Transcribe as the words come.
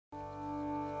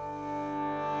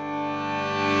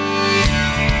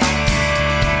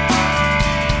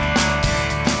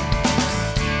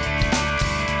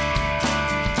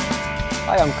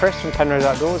I'm Chris from Penrose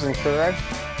Outdoors in Truro.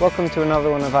 Welcome to another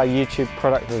one of our YouTube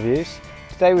product reviews.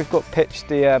 Today we've got pitched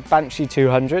the Banshee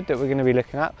 200 that we're going to be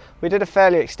looking at. We did a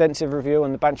fairly extensive review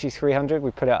on the Banshee 300, we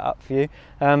put it up for you.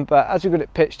 But as we got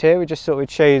it pitched here, we just thought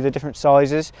we'd show you the different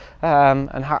sizes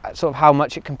and how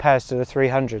much it compares to the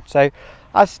 300. So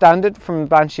as standard from the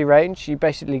Banshee range, you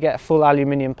basically get a full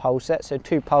aluminium pole set, so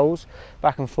 2 poles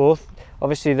back and forth.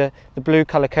 Obviously the blue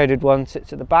colour coded one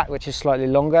sits at the back, which is slightly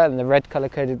longer, and the red colour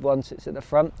coded one sits at the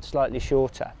front, slightly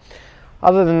shorter.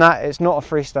 Other than that, it's not a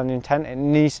freestanding tent, it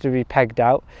needs to be pegged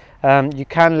out. You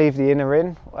can leave the inner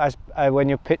in as when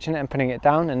you're pitching it and putting it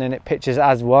down, and then it pitches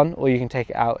as one, or you can take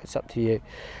it out, it's up to you. It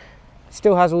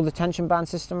still has all the tension band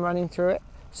system running through it,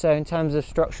 so in terms of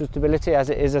structural stability,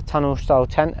 as it is a tunnel style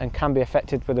tent and can be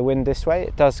affected with the wind this way,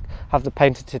 it does have the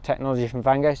patented technology from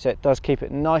Vango, so it does keep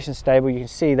it nice and stable. You can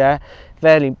see there,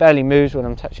 barely moves when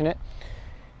I'm touching it.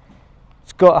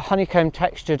 It's got a honeycomb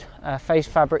textured face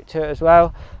fabric to it as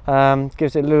well,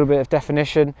 gives it a little bit of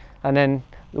definition, and then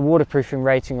the waterproofing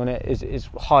rating on it is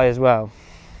high as well.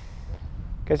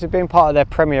 Okay, so being part of their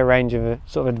premier range of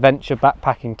sort of adventure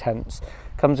backpacking tents,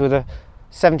 comes with a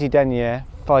 70 denier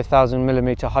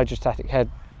 5000mm hydrostatic head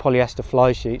polyester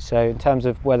fly sheet, so in terms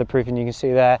of weatherproofing you can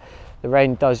see there the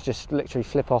rain does just literally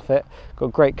flip off it.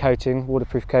 Got great coating,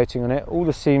 waterproof coating on it. All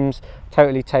the seams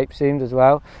totally tape seamed as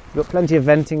well. You've got plenty of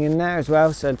venting in there as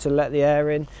well, so to let the air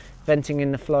in. Venting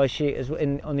in the fly sheet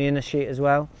on the inner sheet as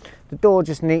well. The door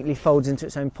just neatly folds into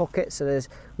its own pocket, so there's,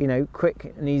 you know,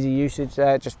 quick and easy usage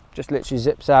there. Just literally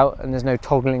zips out, and there's no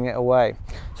toggling it away.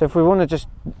 So if we want to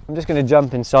I'm just going to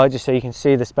jump inside just so you can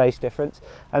see the space difference.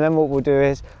 And then what we'll do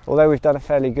is, although we've done a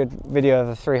fairly good video of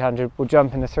the 300, we'll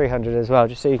jump in the 300 as well,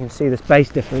 just so you can see the space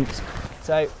difference.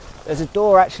 So there's a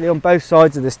door actually on both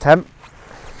sides of this tent.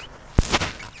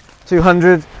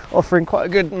 200 offering quite a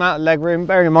good amount of leg room,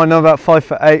 bearing in mind I'm about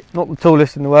 5'8", not the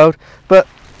tallest in the world, but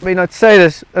I mean, I'd say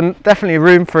there's definitely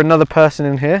room for another person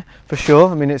in here for sure.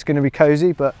 I mean, it's going to be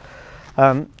cozy, but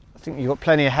I think you've got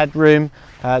plenty of headroom.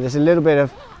 There's a little bit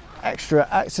of extra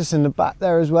access in the back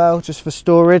there as well, just for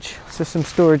storage, so some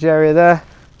storage area there,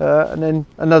 and then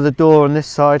another door on this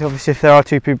side. Obviously if there are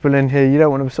 2 people in here, you don't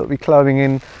want to sort of be climbing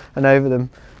in and over them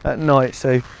at night,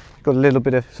 so you've got a little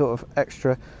bit of sort of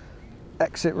extra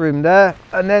exit room there.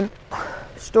 And then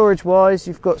storage wise,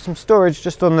 you've got some storage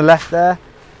just on the left there.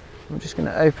 I'm just going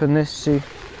to open this,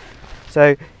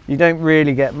 so you don't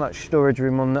really get much storage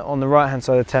room on the right hand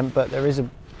side of the tent, but there is a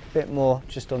bit more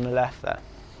just on the left there.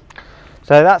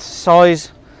 So that's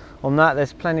size on that.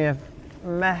 There's plenty of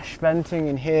mesh venting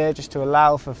in here just to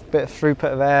allow for a bit of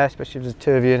throughput of air, especially if there's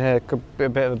 2 of you in here. It could be a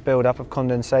bit of a build up of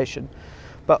condensation,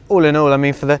 but all in all, I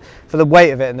mean, for the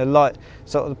weight of it and the light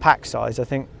sort of the pack size, I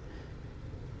think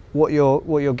what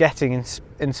you're getting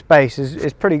in space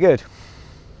is pretty good.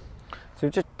 So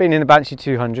we've just been in the Banshee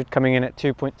 200, coming in at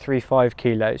 2.35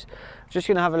 kilos. I'm just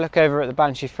going to have a look over at the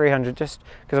Banshee 300, just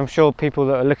because I'm sure people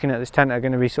that are looking at this tent are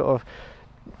going to be sort of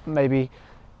maybe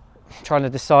trying to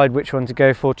decide which one to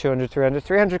go for. 200, 300.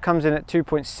 300 comes in at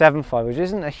 2.75, which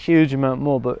isn't a huge amount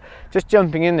more, but just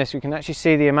jumping in this, we can actually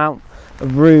see the amount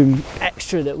of room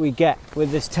extra that we get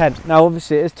with this tent. Now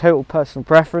obviously it is total personal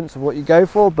preference of what you go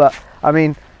for, but I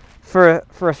mean, for a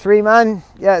 3-man,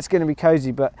 yeah, it's going to be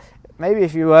cozy, but maybe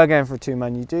if you were going for a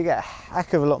 2-man, you do get a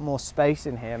heck of a lot more space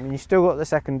in here. I mean, you still got the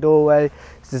second doorway,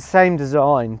 it's the same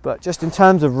design, but just in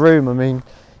terms of room, I mean,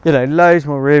 you know, loads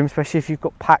more room, especially if you've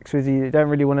got packs with you. You don't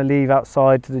really want to leave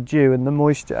outside to the dew and the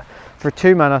moisture. For a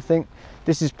 2-man, I think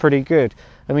this is pretty good.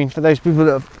 I mean, for those people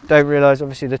that don't realise,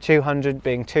 obviously the 200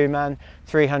 being 2-man,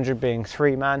 300 being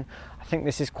 3-man, I think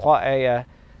this is quite a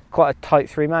tight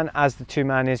 3-man, as the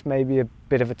 2-man is maybe a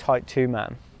bit of a tight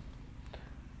 2-man.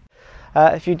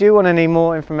 If you do want any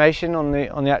more information on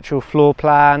the actual floor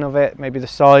plan of it, maybe the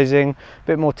sizing, a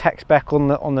bit more tech spec on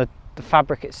the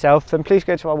fabric itself, then please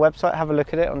go to our website, have a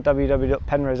look at it on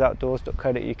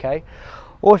www.penroseoutdoors.co.uk.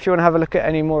 Or if you want to have a look at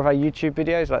any more of our YouTube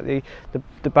videos, like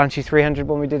the Banshee 300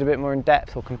 one we did a bit more in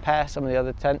depth, or compare some of the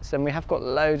other tents, then we have got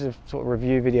loads of sort of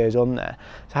review videos on there.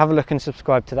 So have a look and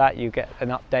subscribe to that, you get an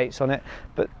updates on it.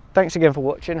 But thanks again for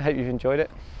watching, hope you've enjoyed it.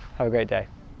 Have a great day.